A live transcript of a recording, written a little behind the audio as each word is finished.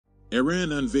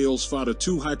Iran unveils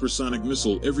Fattah-2 hypersonic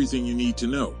missile. Everything you need to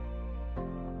know.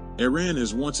 Iran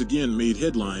has once again made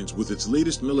headlines with its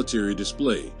latest military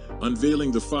display,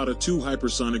 unveiling the Fattah-2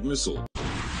 hypersonic missile.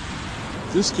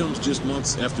 This comes just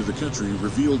months after the country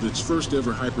revealed its first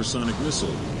ever hypersonic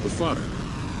missile, the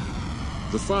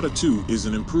Fattah. The Fattah-2 is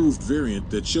an improved variant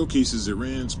that showcases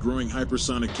Iran's growing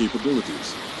hypersonic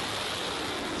capabilities.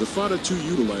 The Fattah-2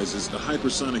 utilizes a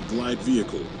hypersonic glide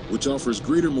vehicle, which offers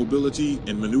greater mobility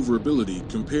and maneuverability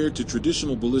compared to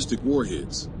traditional ballistic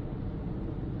warheads.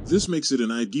 This makes it an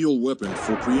ideal weapon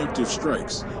for preemptive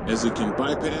strikes, as it can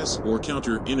bypass or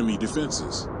counter enemy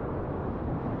defenses.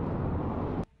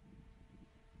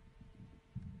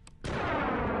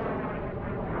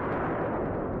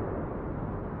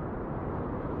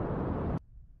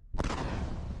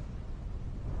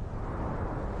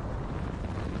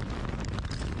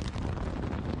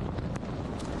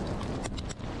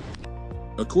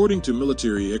 According to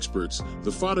military experts,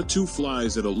 the Fattah-2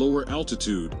 flies at a lower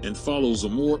altitude and follows a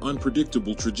more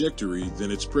unpredictable trajectory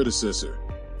than its predecessor.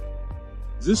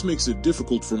 This makes it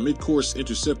difficult for mid-course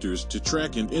interceptors to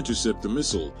track and intercept the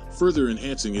missile, further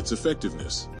enhancing its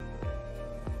effectiveness.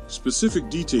 Specific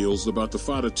details about the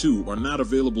Fattah-2 are not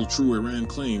available. True. Iran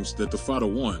claims that the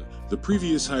Fattah-1, the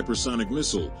previous hypersonic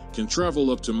missile, can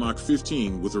travel up to Mach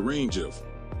 15 with a range of.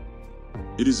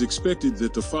 It is expected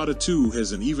that the Fattah-2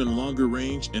 has an even longer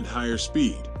range and higher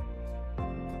speed.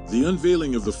 The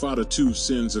unveiling of the Fattah-2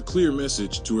 sends a clear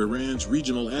message to Iran's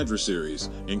regional adversaries,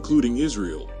 including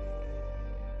Israel.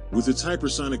 With its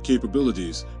hypersonic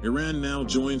capabilities, Iran now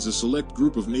joins a select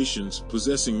group of nations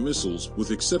possessing missiles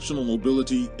with exceptional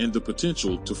mobility and the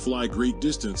potential to fly great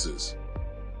distances.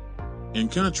 In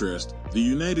contrast, the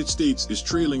United States is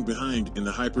trailing behind in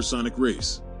the hypersonic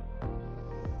race.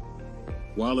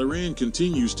 While Iran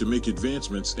continues to make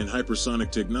advancements in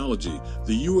hypersonic technology,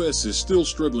 the U.S. is still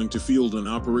struggling to field an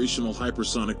operational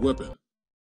hypersonic weapon.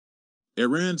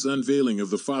 Iran's unveiling of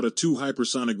the Fattah-2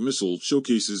 hypersonic missile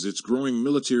showcases its growing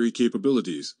military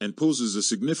capabilities and poses a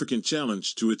significant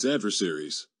challenge to its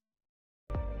adversaries.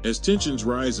 As tensions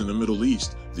rise in the Middle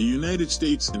East, the United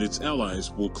States and its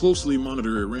allies will closely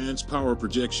monitor Iran's power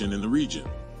projection in the region.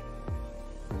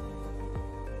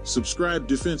 Subscribe.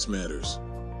 Defense Matters.